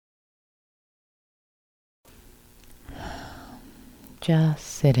just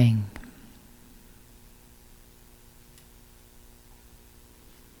sitting.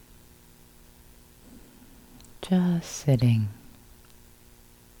 Just sitting.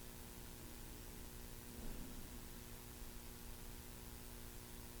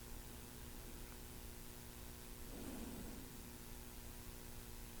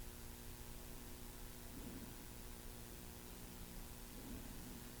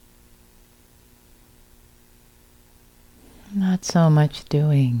 Not so much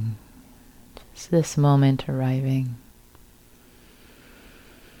doing, just this moment arriving.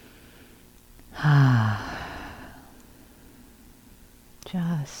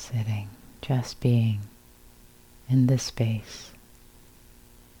 Just sitting, just being in this space.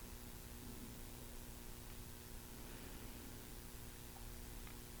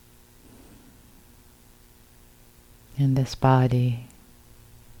 In this body.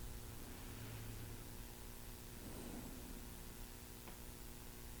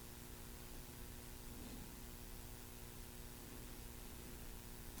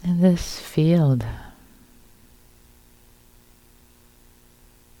 In this field.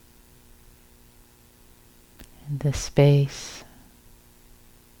 In this space.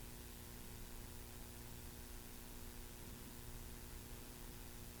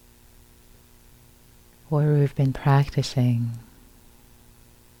 Where we've been practicing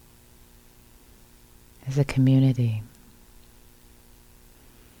as a community.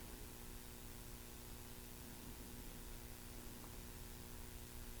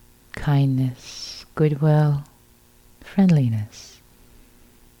 Kindness, goodwill, friendliness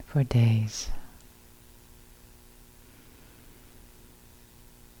for days.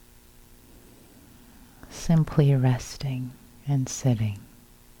 Simply resting and sitting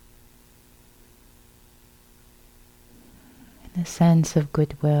in a sense of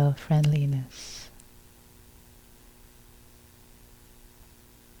goodwill, friendliness.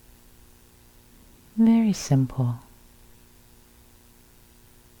 Very simple.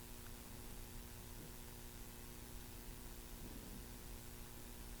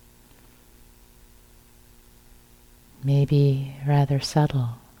 Maybe rather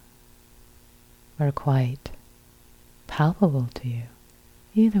subtle or quite palpable to you.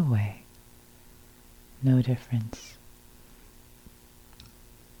 Either way, no difference.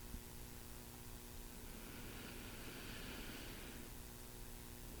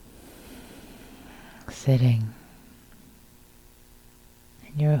 Sitting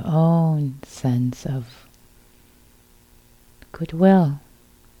in your own sense of goodwill,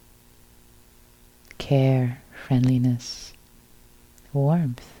 care, friendliness,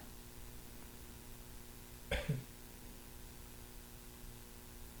 warmth.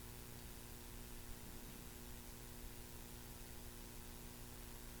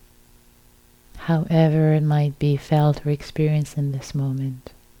 However it might be felt or experienced in this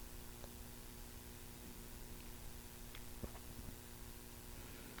moment.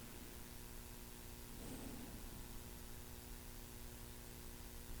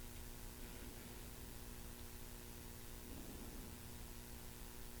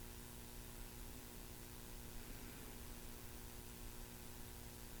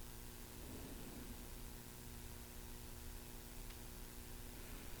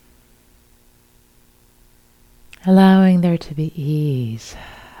 Allowing there to be ease,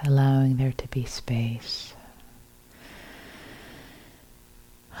 allowing there to be space.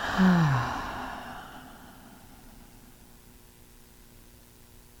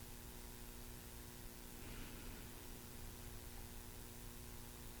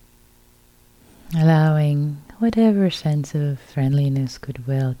 Allowing whatever sense of friendliness,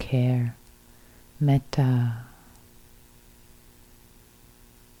 goodwill, care, metta,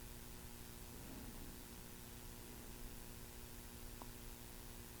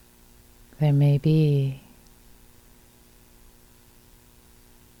 there may be,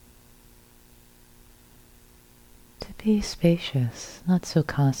 to be spacious, not so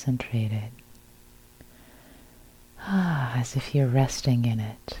concentrated, as if you're resting in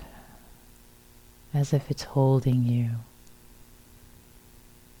it, as if it's holding you.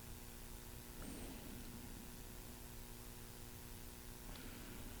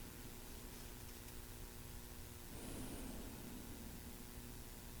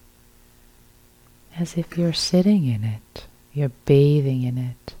 As if you're sitting in it, you're bathing in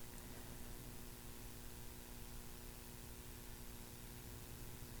it.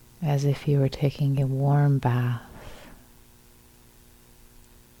 As if you were taking a warm bath.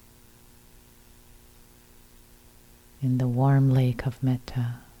 In the warm lake of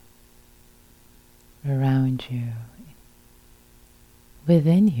metta around you,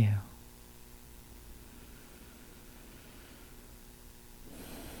 within you.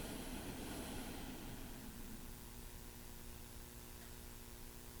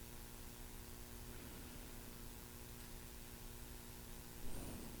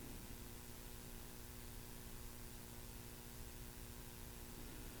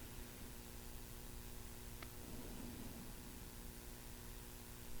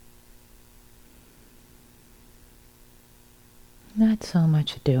 Not so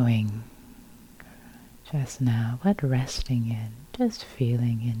much doing just now, but resting in, just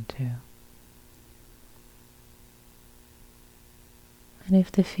feeling into. And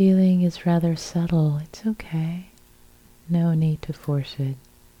if the feeling is rather subtle, it's okay. No need to force it,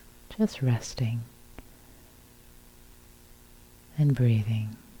 just resting and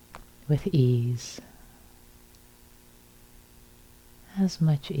breathing with ease, as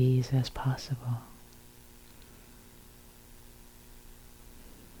much ease as possible.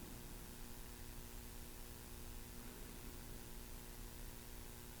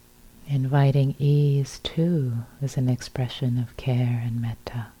 Inviting ease too is an expression of care and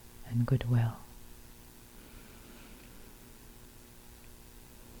metta and goodwill.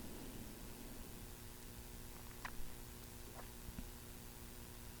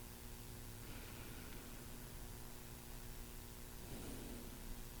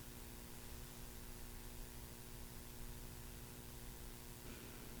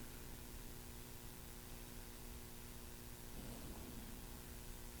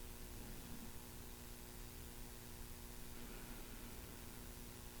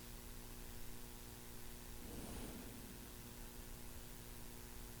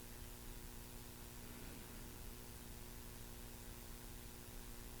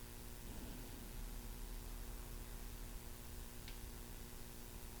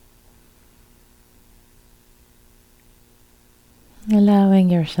 Allowing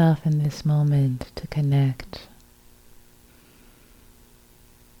yourself in this moment to connect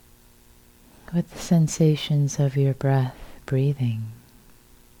with the sensations of your breath, breathing.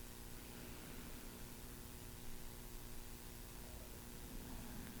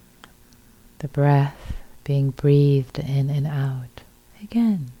 The breath being breathed in and out.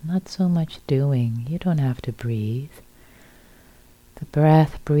 Again, not so much doing. You don't have to breathe. The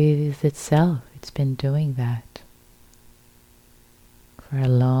breath breathes itself. It's been doing that for a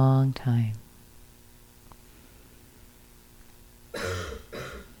long time.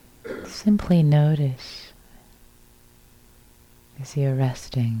 Simply notice as you're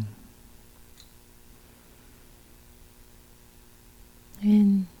resting.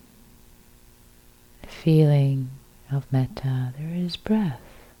 In the feeling of metta, there is breath.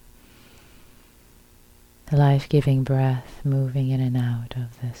 The life-giving breath moving in and out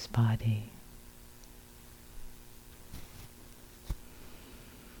of this body.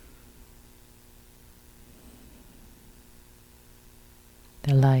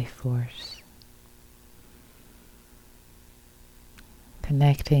 The life force.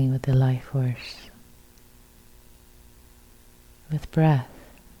 Connecting with the life force. With breath,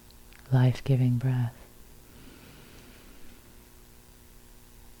 life-giving breath.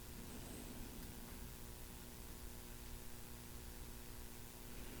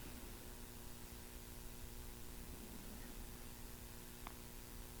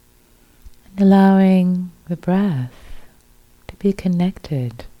 And allowing the breath to be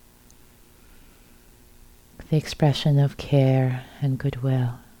connected with the expression of care and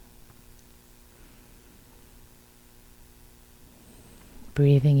goodwill.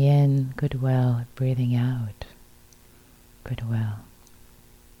 Breathing in goodwill, breathing out goodwill.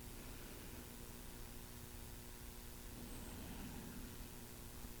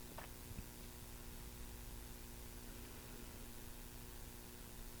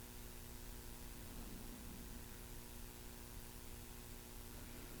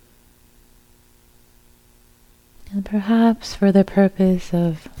 And perhaps for the purpose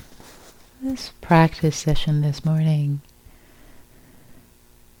of this practice session this morning,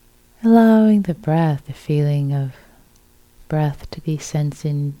 allowing the breath, the feeling of breath to be sensed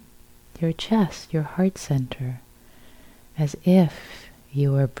in your chest, your heart center, as if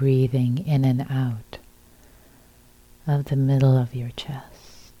you were breathing in and out of the middle of your chest.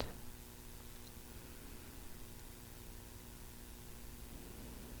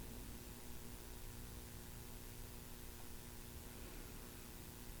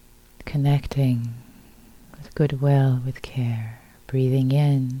 Connecting with goodwill, with care. Breathing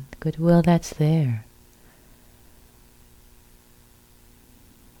in goodwill that's there.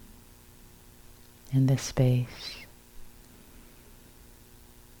 In this space.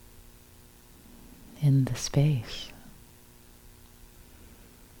 In the space.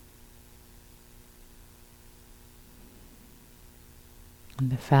 In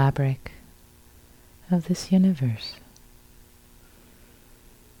the fabric of this universe.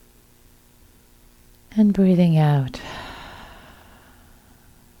 And breathing out.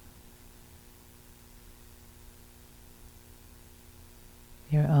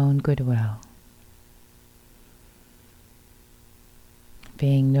 Your own goodwill.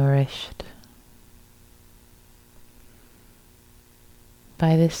 Being nourished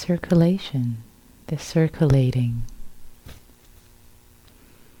by this circulation, this circulating.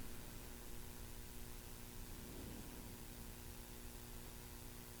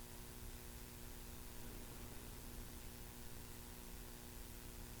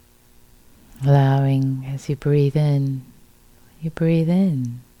 Allowing as you breathe in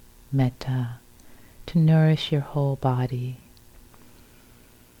metta to nourish your whole body,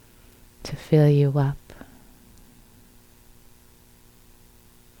 to fill you up.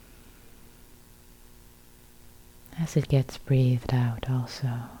 As it gets breathed out also.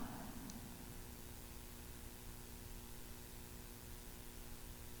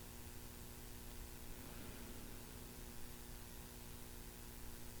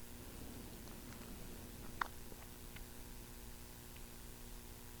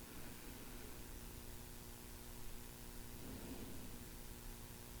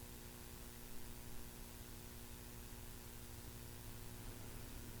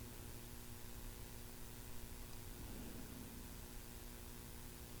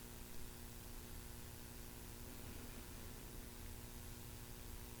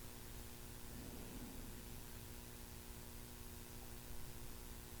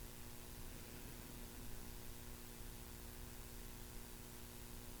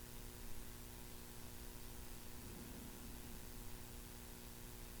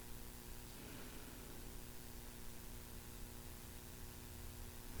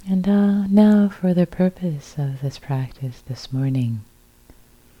 And now for the purpose of this practice this morning,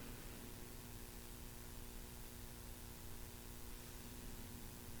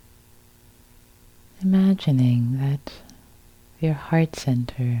 imagining that your heart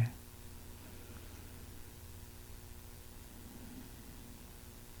center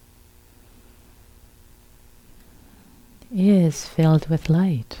is filled with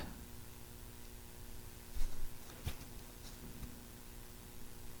light.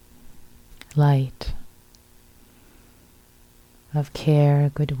 Light of care,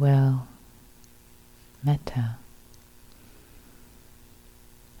 goodwill, metta.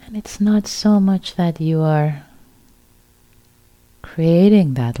 And it's not so much that you are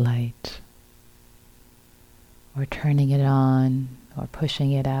creating that light or turning it on or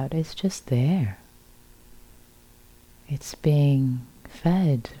pushing it out. It's just there. It's being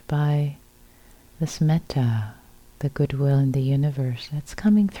fed by this metta, the goodwill in the universe that's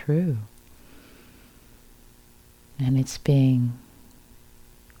coming through. And it's being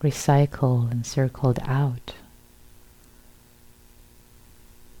recycled and circled out.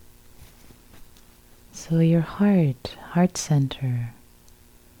 So your heart center,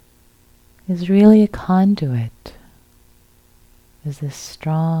 is really a conduit, is this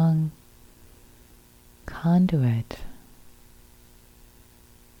strong conduit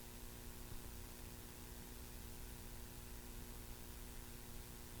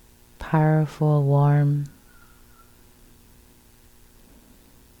powerful, warm,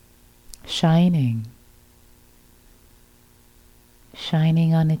 shining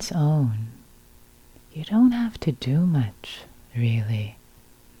on its own. You don't have to do much, really.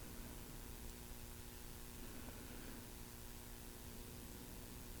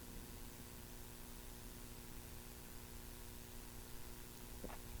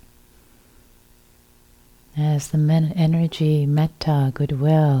 As the energy, metta,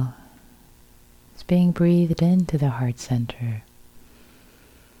 goodwill, is being breathed into the heart center,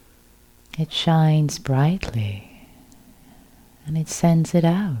 it shines brightly and it sends it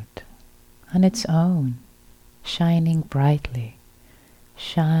out on its own, shining brightly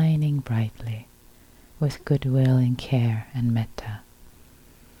with goodwill and care and metta.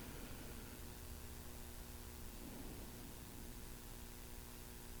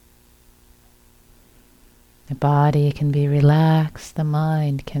 The body can be relaxed, the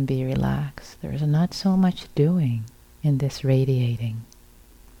mind can be relaxed. There is not so much doing in this radiating.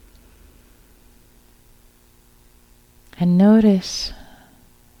 And notice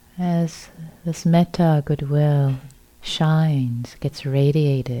as this metta, goodwill, shines, gets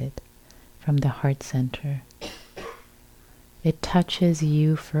radiated from the heart center. It touches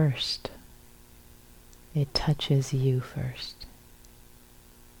you first. It touches you first.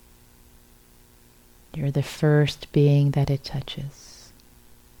 You're the first being that it touches.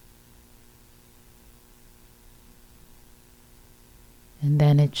 And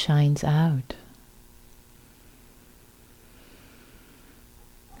then it shines out.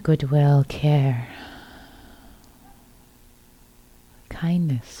 Goodwill, care,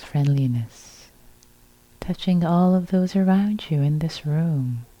 kindness, friendliness, touching all of those around you in this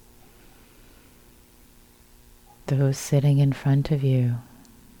room, those sitting in front of you,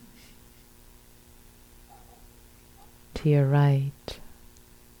 to your right,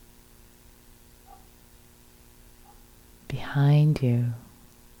 behind you,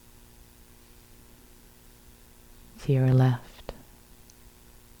 to your left.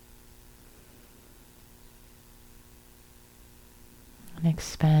 And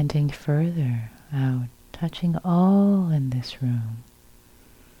expanding further out, touching all in this room.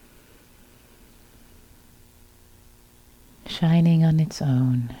 Shining on its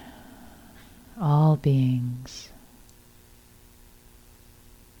own, all beings.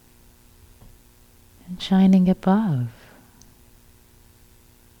 And shining above,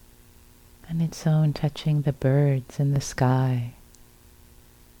 on its own, touching the birds in the sky.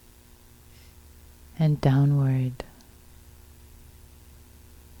 And downward,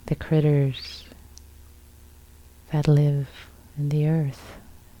 the critters that live in the earth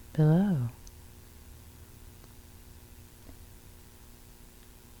below.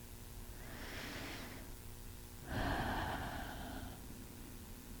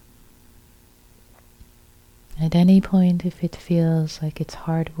 At any point, if it feels like it's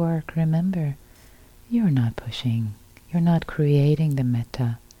hard work, remember, you're not pushing, you're not creating the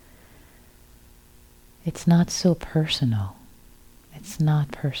metta. It's not so personal. It's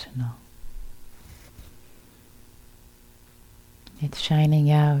not personal. It's shining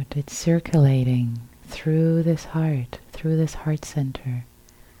out, it's circulating through this heart center,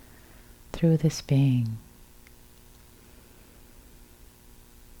 through this being.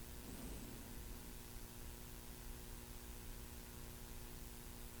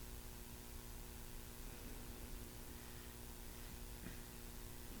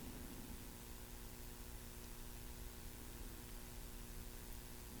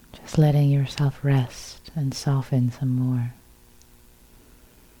 Just letting yourself rest and soften some more.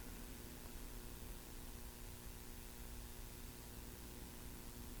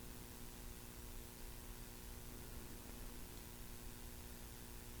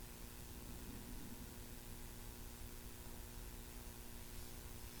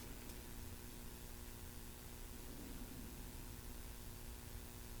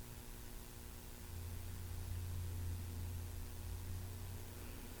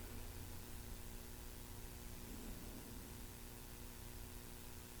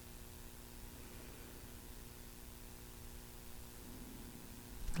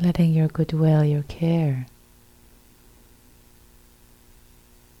 Letting your goodwill, your care,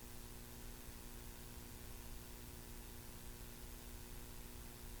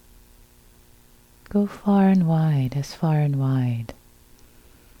 go far and wide, as far and wide.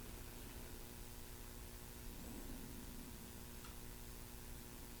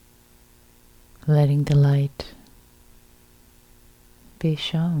 Letting the light be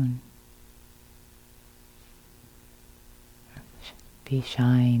shown, be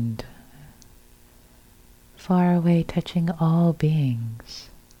shined, far away, touching all beings.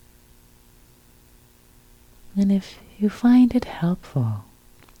 And if you find it helpful,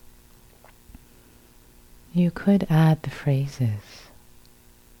 you could add the phrases.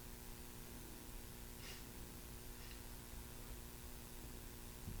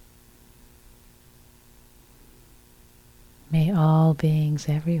 May all beings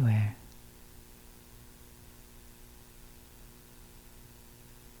everywhere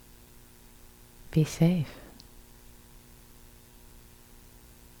be safe.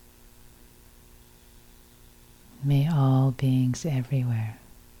 May all beings everywhere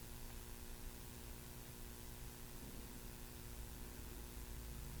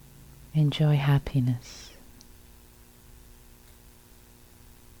enjoy happiness.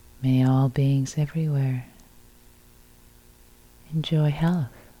 May all beings everywhere enjoy health.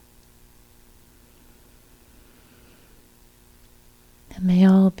 And may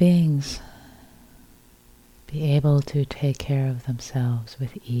all beings be able to take care of themselves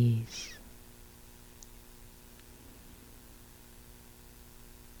with ease.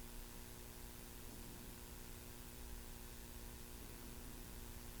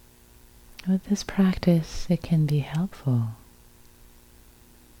 With this practice, it can be helpful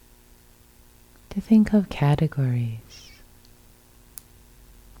to think of categories.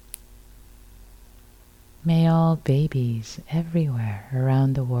 May all babies everywhere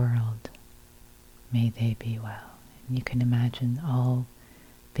around the world, may they be well. And you can imagine all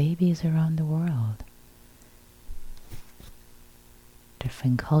babies around the world.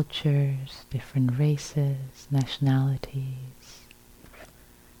 Different cultures, different races, nationalities.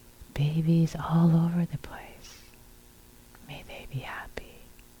 Babies all over the place. May they be happy.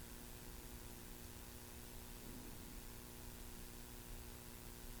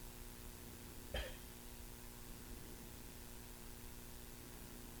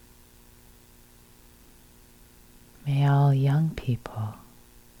 May all young people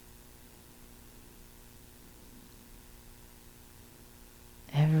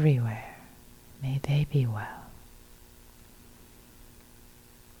be well.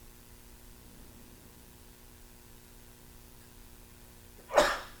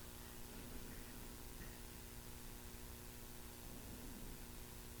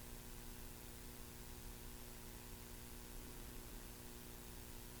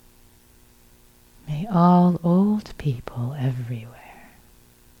 May all old people everywhere,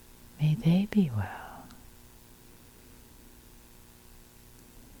 may they be well.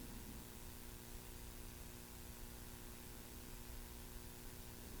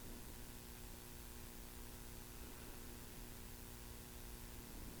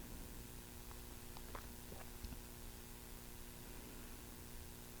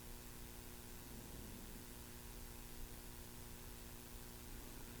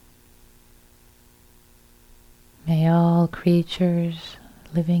 May all creatures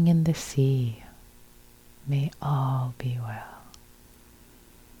living in the sea, may all be well.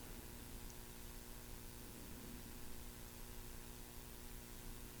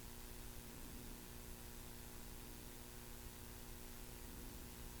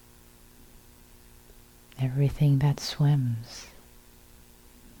 Everything that swims,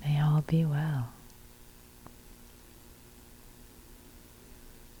 may all be well.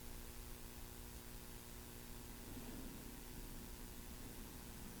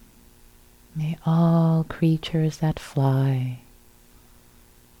 May all creatures that fly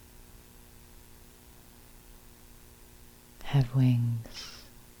have wings.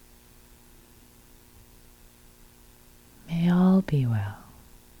 May all be well.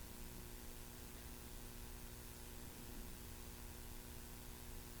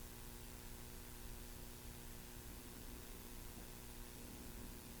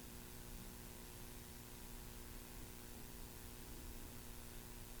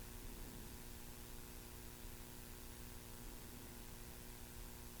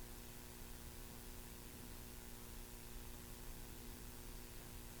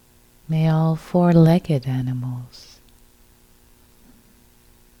 May all four-legged animals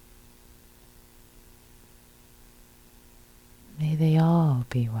may they all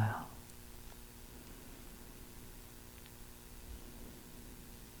be well.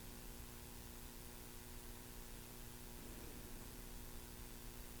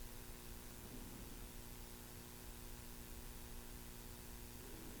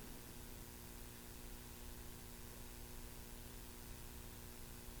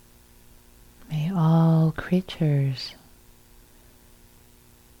 May all creatures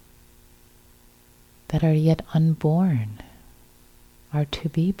that are yet unborn are to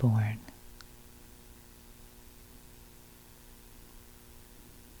be born.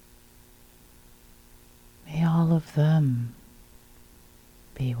 May all of them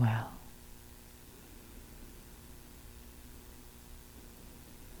be well.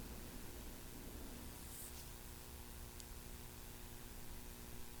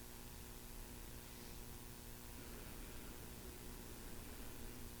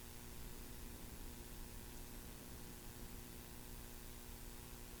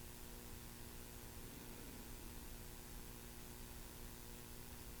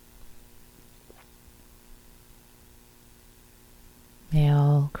 May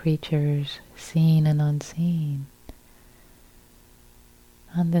all creatures, seen and unseen,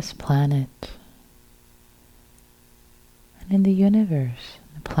 on this planet and in the universe,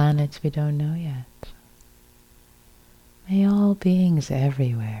 the planets we don't know yet, may all beings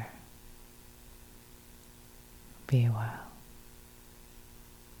everywhere be well.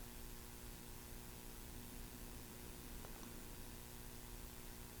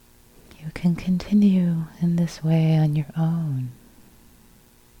 You can continue in this way on your own,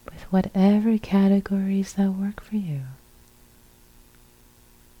 with whatever categories that work for you,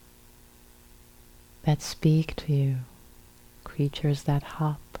 that speak to you, creatures that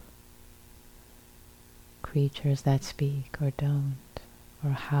hop, creatures that speak or don't,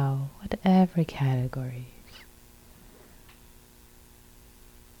 or howl, whatever categories.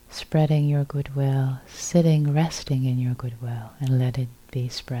 Spreading your goodwill, sitting, resting in your goodwill, and let it be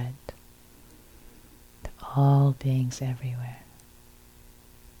spread to all beings everywhere.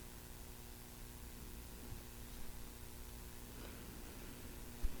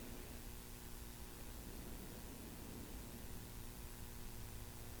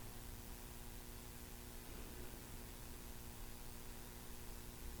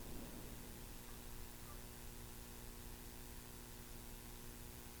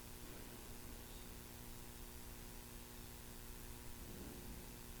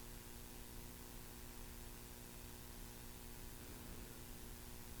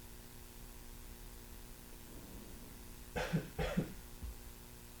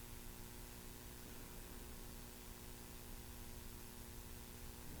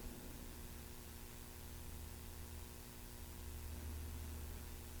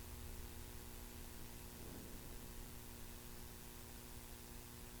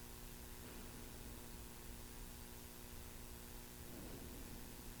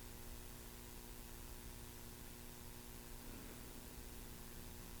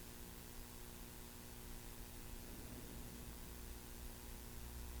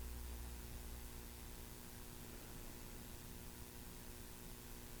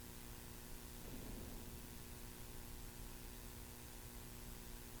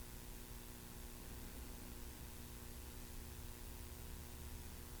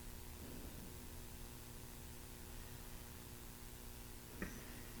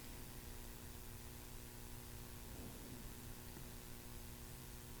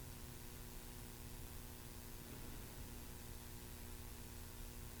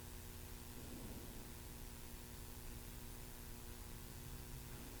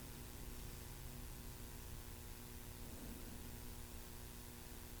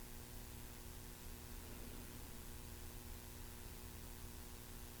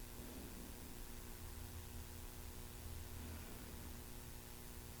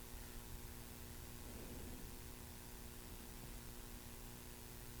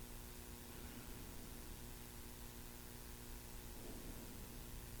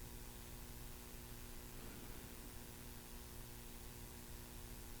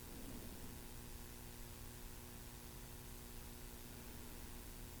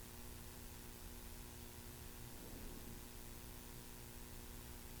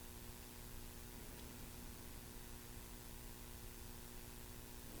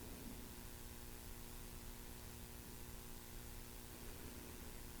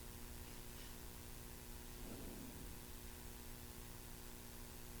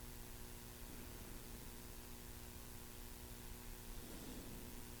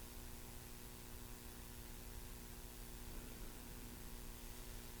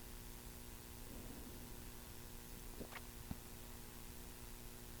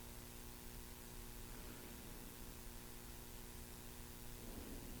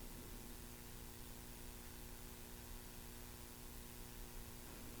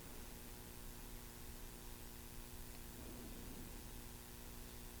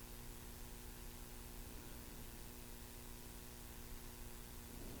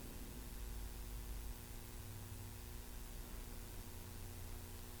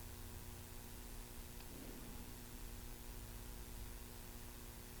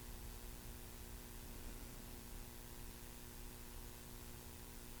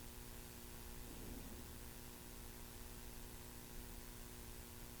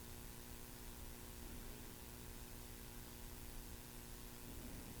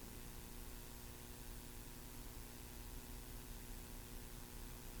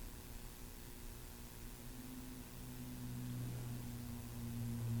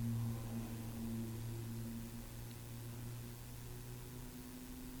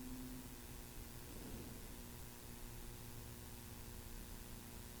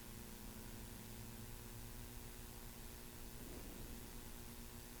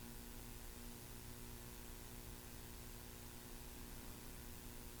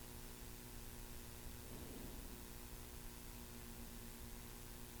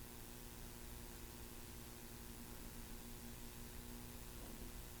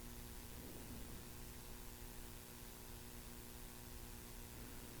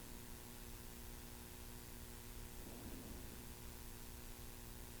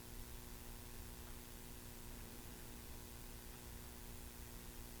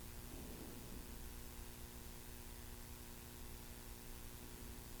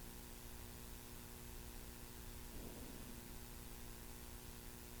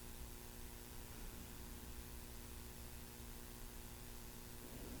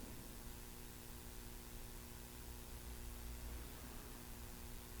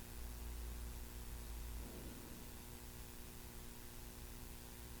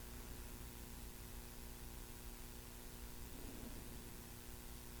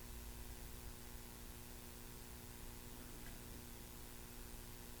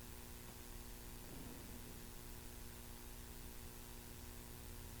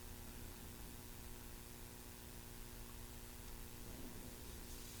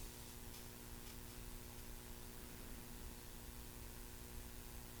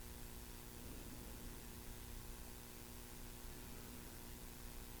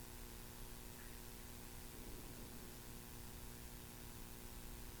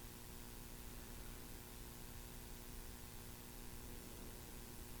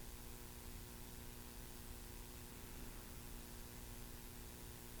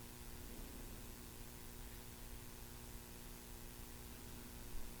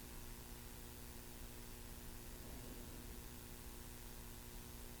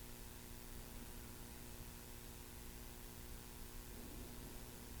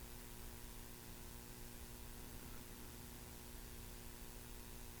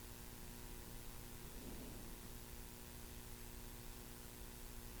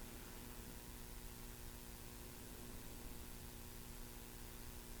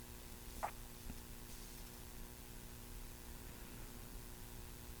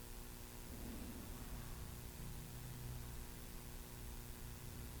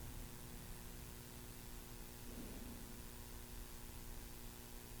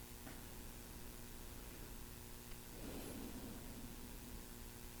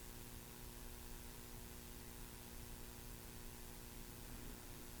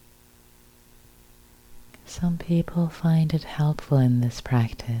 Some people find it helpful in this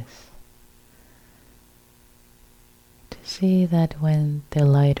practice to see that when the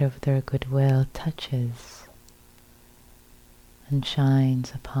light of their goodwill touches and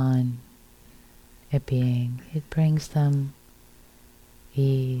shines upon a being, it brings them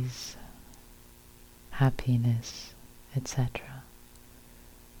ease, happiness, etc.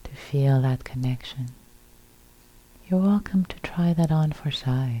 To feel that connection. You're welcome to try that on for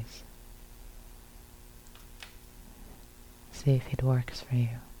size. See if it works for you.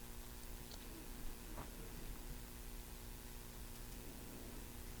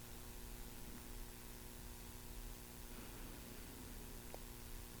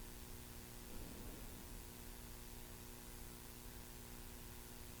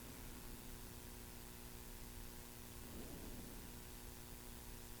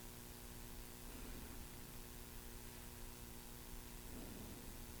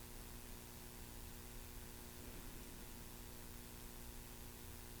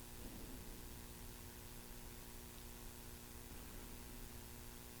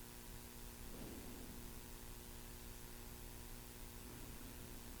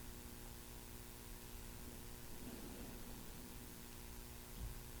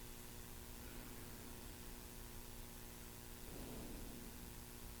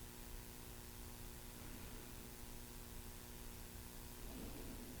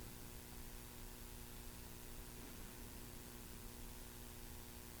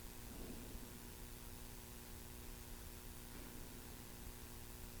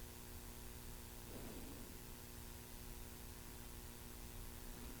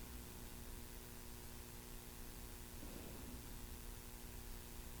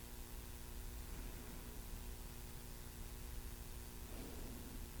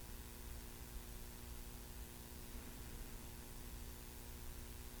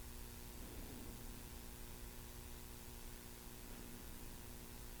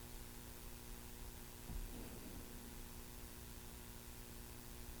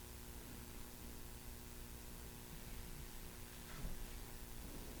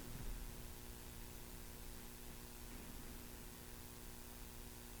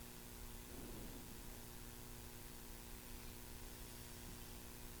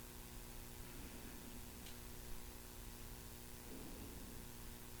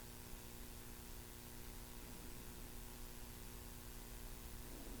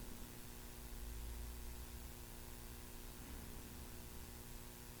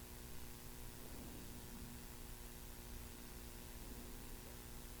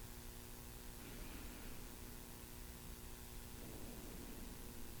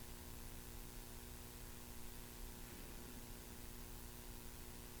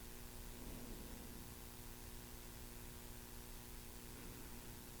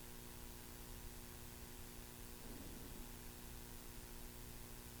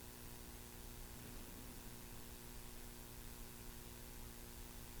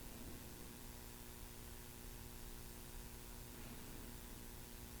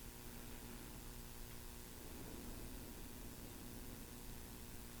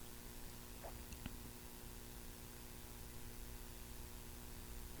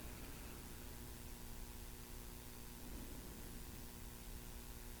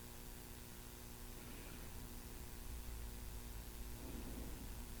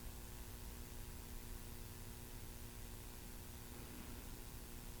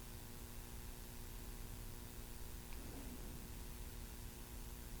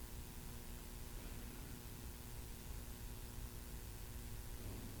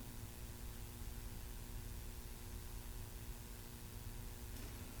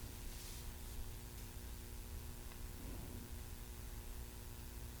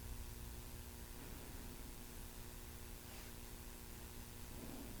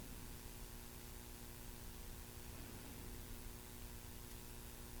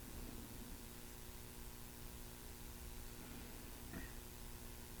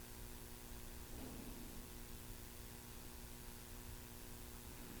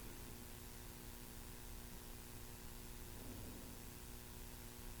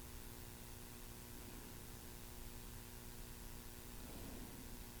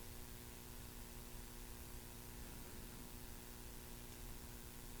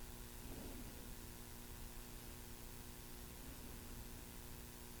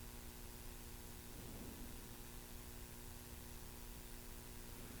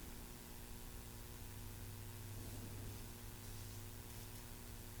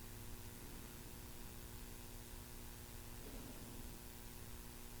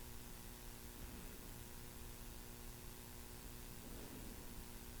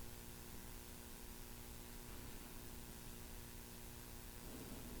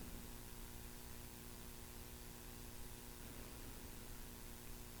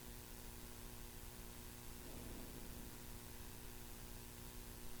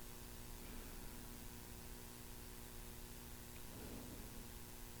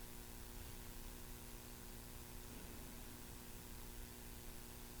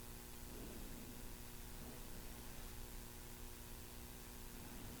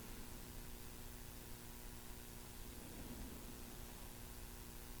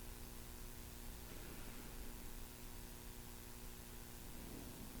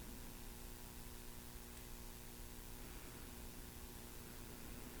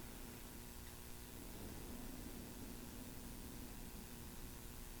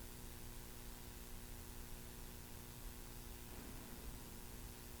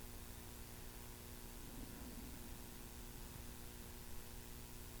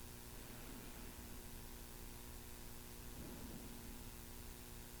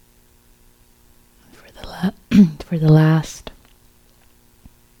 for the last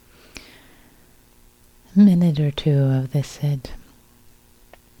minute or two of this sit,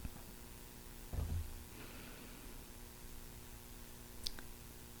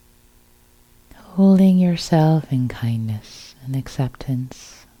 holding yourself in kindness and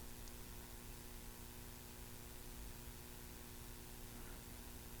acceptance.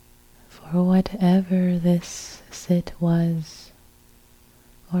 For whatever this sit was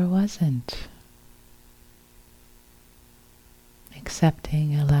or wasn't.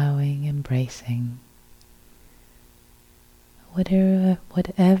 Accepting, allowing, embracing. Whatever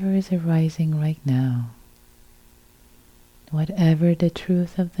is arising right now. Whatever the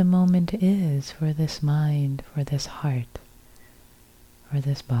truth of the moment is for this mind, for this heart, for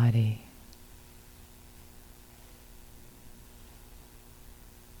this body.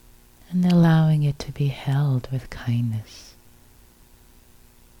 And allowing it to be held with kindness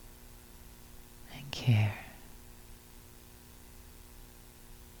and care.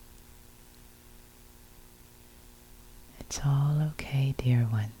 It's all okay, dear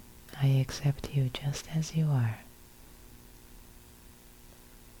one. I accept you just as you are.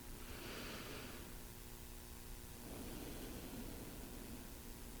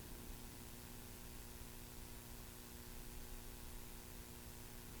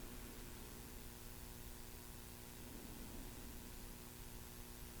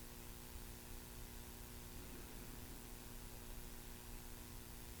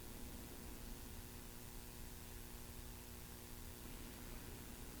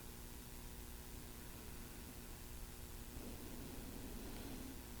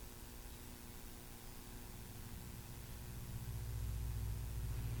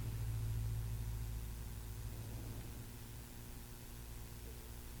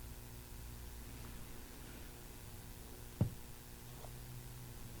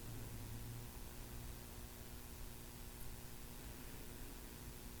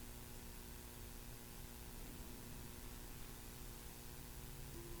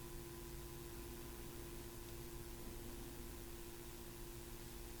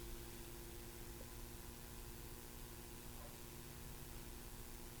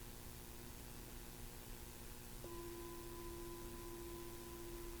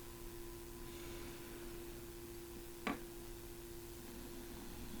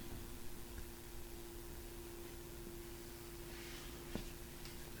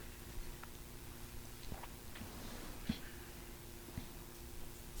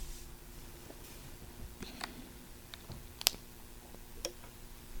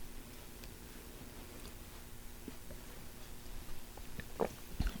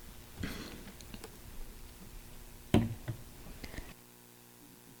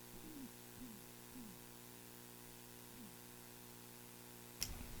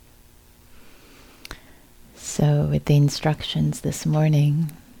 So with the instructions this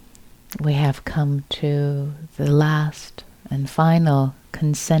morning, we have come to the last and final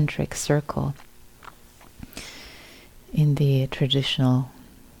concentric circle in the traditional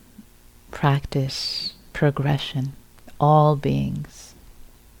practice progression. All beings,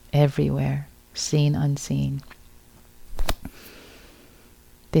 everywhere, seen, unseen.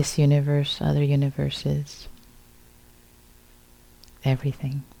 This universe, other universes,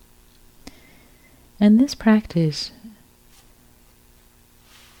 everything. And this practice,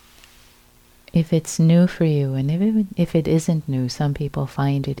 if it's new for you, and if it isn't new, some people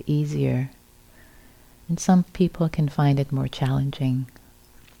find it easier, and some people can find it more challenging.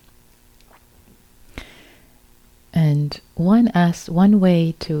 And one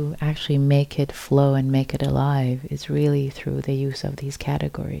way to actually make it flow and make it alive is really through the use of these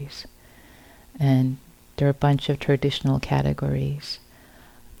categories. And there are a bunch of traditional categories.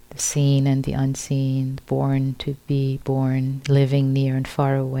 The seen and the unseen, born to be born, living near and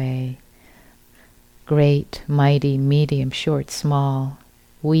far away, great, mighty, medium, short, small,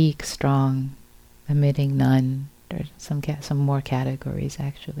 weak, strong, emitting, none. There's some more categories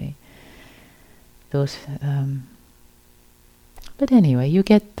actually. Those, but anyway, you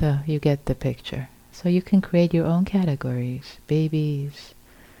get the picture. So you can create your own categories: babies,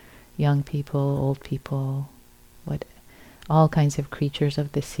 young people, old people, all kinds of creatures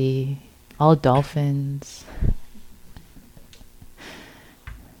of the sea, all dolphins,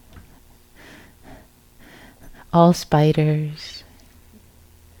 all spiders,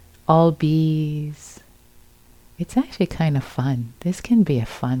 all bees. It's actually kind of fun. This can be a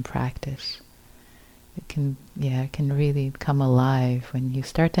fun practice. It can really come alive when you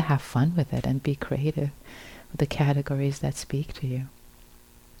start to have fun with it and be creative with the categories that speak to you.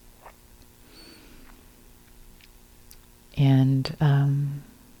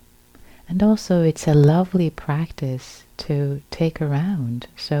 And also it's a lovely practice to take around.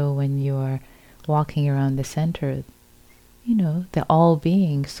 So when you're walking around the center, the all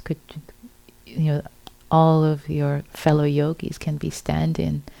beings could, all of your fellow yogis can be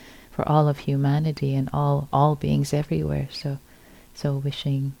stand-in for all of humanity and all beings everywhere. So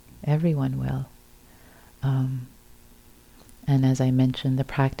wishing everyone well. And as I mentioned, the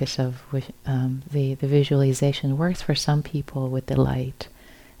practice of the visualization works for some people with the light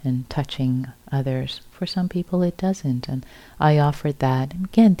and touching others. For some people it doesn't. And I offered that. And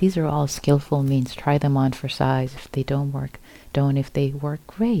again, these are all skillful means. Try them on for size. If they don't work, don't. If they work,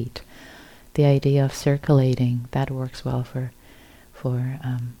 great. The idea of circulating, that works well for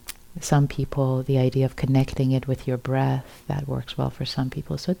some people. The idea of connecting it with your breath, that works well for some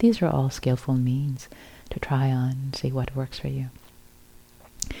people. So these are all skillful means to try on and see what works for you.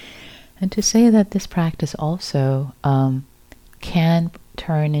 And to say that this practice also can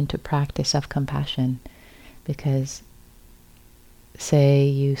turn into practice of compassion, because say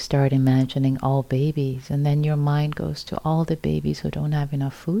you start imagining all babies, and then your mind goes to all the babies who don't have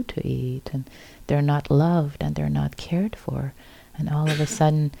enough food to eat, and they're not loved and they're not cared for, and all of a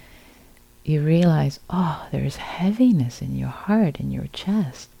sudden you realize, there's heaviness in your heart, in your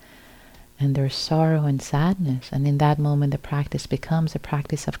chest, and there's sorrow and sadness, and in that moment the practice becomes a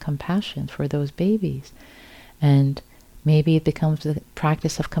practice of compassion for those babies. And maybe it becomes a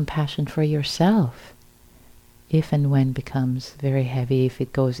practice of compassion for yourself, if and when becomes very heavy, if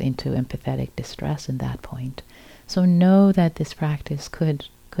it goes into empathetic distress in that point. So know that this practice could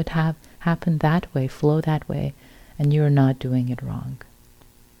have happen that way, flow that way, and you're not doing it wrong.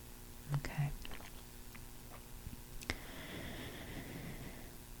 Okay.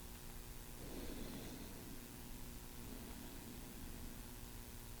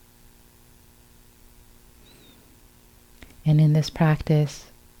 And in this practice,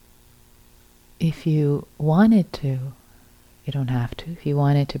 if you wanted to, you don't have to, if you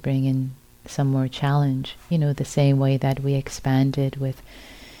wanted to bring in some more challenge, the same way that we expanded with,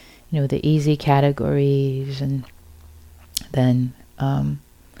 the easy categories, and then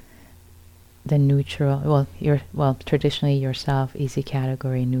the neutral, traditionally yourself, easy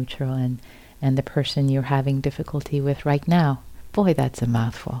category, neutral, and the person you're having difficulty with right now. Boy, that's a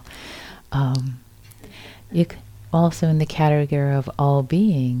mouthful. Also in the category of all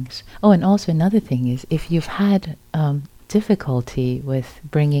beings. Oh, and also another thing is, if you've had difficulty with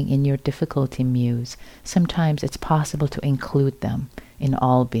bringing in your difficulty muse, sometimes it's possible to include them in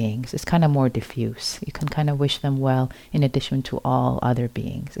all beings. It's kind of more diffuse. You can kind of wish them well in addition to all other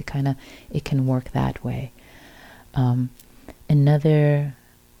beings. It can work that way. Another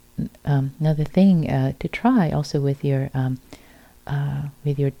thing to try also with your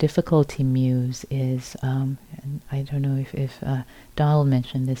difficulty muse is, and I don't know if Donald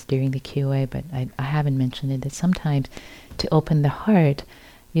mentioned this during the QA, but I haven't mentioned it, that sometimes to open the heart,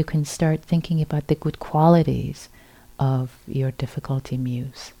 you can start thinking about the good qualities of your difficulty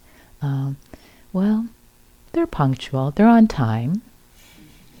muse. Well, they're punctual, they're on time.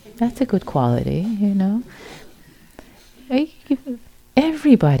 That's a good quality,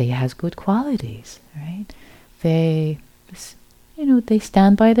 Everybody has good qualities, right? They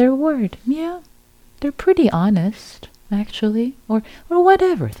stand by their word. Yeah, they're pretty honest, actually, or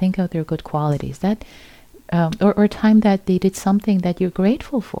whatever. Think of their good qualities. That, or time that they did something that you're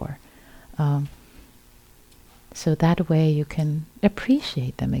grateful for. So that way you can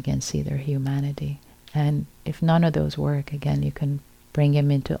appreciate them again, see their humanity. And if none of those work, again, you can bring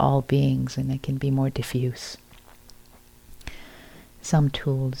them into all beings, and it can be more diffuse. Some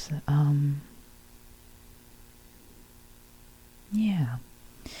tools. Yeah.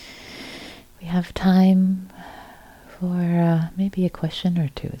 We have time for maybe a question or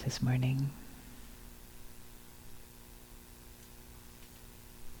two this morning.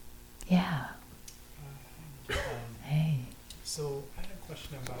 Yeah. Hey. So I had a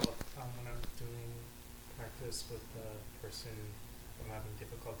question about when I'm doing practice with the person I'm having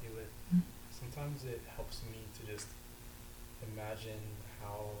difficulty with. Sometimes it helps me to just imagine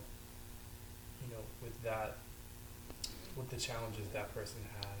how, with the challenges that person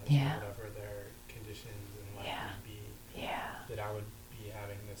has, whatever their conditions in life would be, that I would be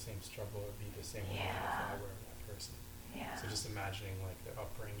having the same struggle or be the same way if I were that person. So just imagining like their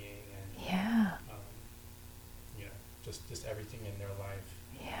upbringing and just everything in their life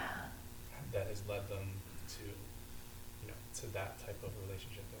that has led them to that type of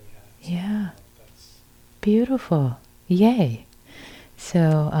relationship that we have. So that's Beautiful. Yay.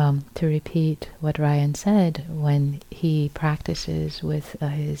 So to repeat what Ryan said, when he practices with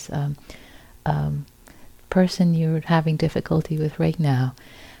his person you're having difficulty with right now,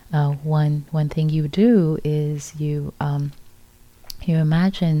 one thing you do is you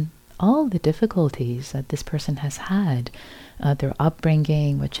imagine all the difficulties that this person has had, their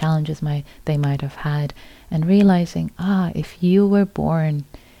upbringing, what challenges they might have had, and realizing, if you were born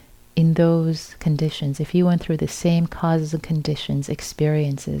in those conditions, if you went through the same causes and conditions,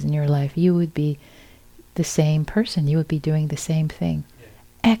 experiences in your life, you would be the same person. You would be doing the same thing.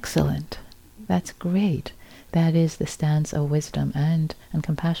 Yeah. Excellent. That's great. That is the stance of wisdom and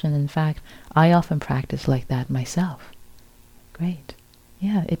compassion. In fact, I often practice like that myself. Great.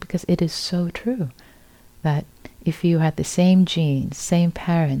 Yeah, because it is so true that if you had the same genes, same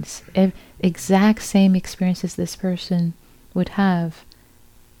parents, exact same experiences this person would have,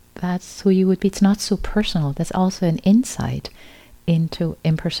 that's who you would be. It's not so personal. That's also an insight into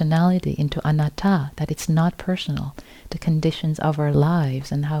impersonality, into anatta, that it's not personal. The conditions of our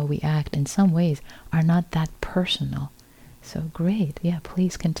lives and how we act in some ways are not that personal. So great. Yeah,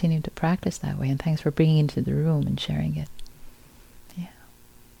 please continue to practice that way. And thanks for bringing it into the room and sharing it.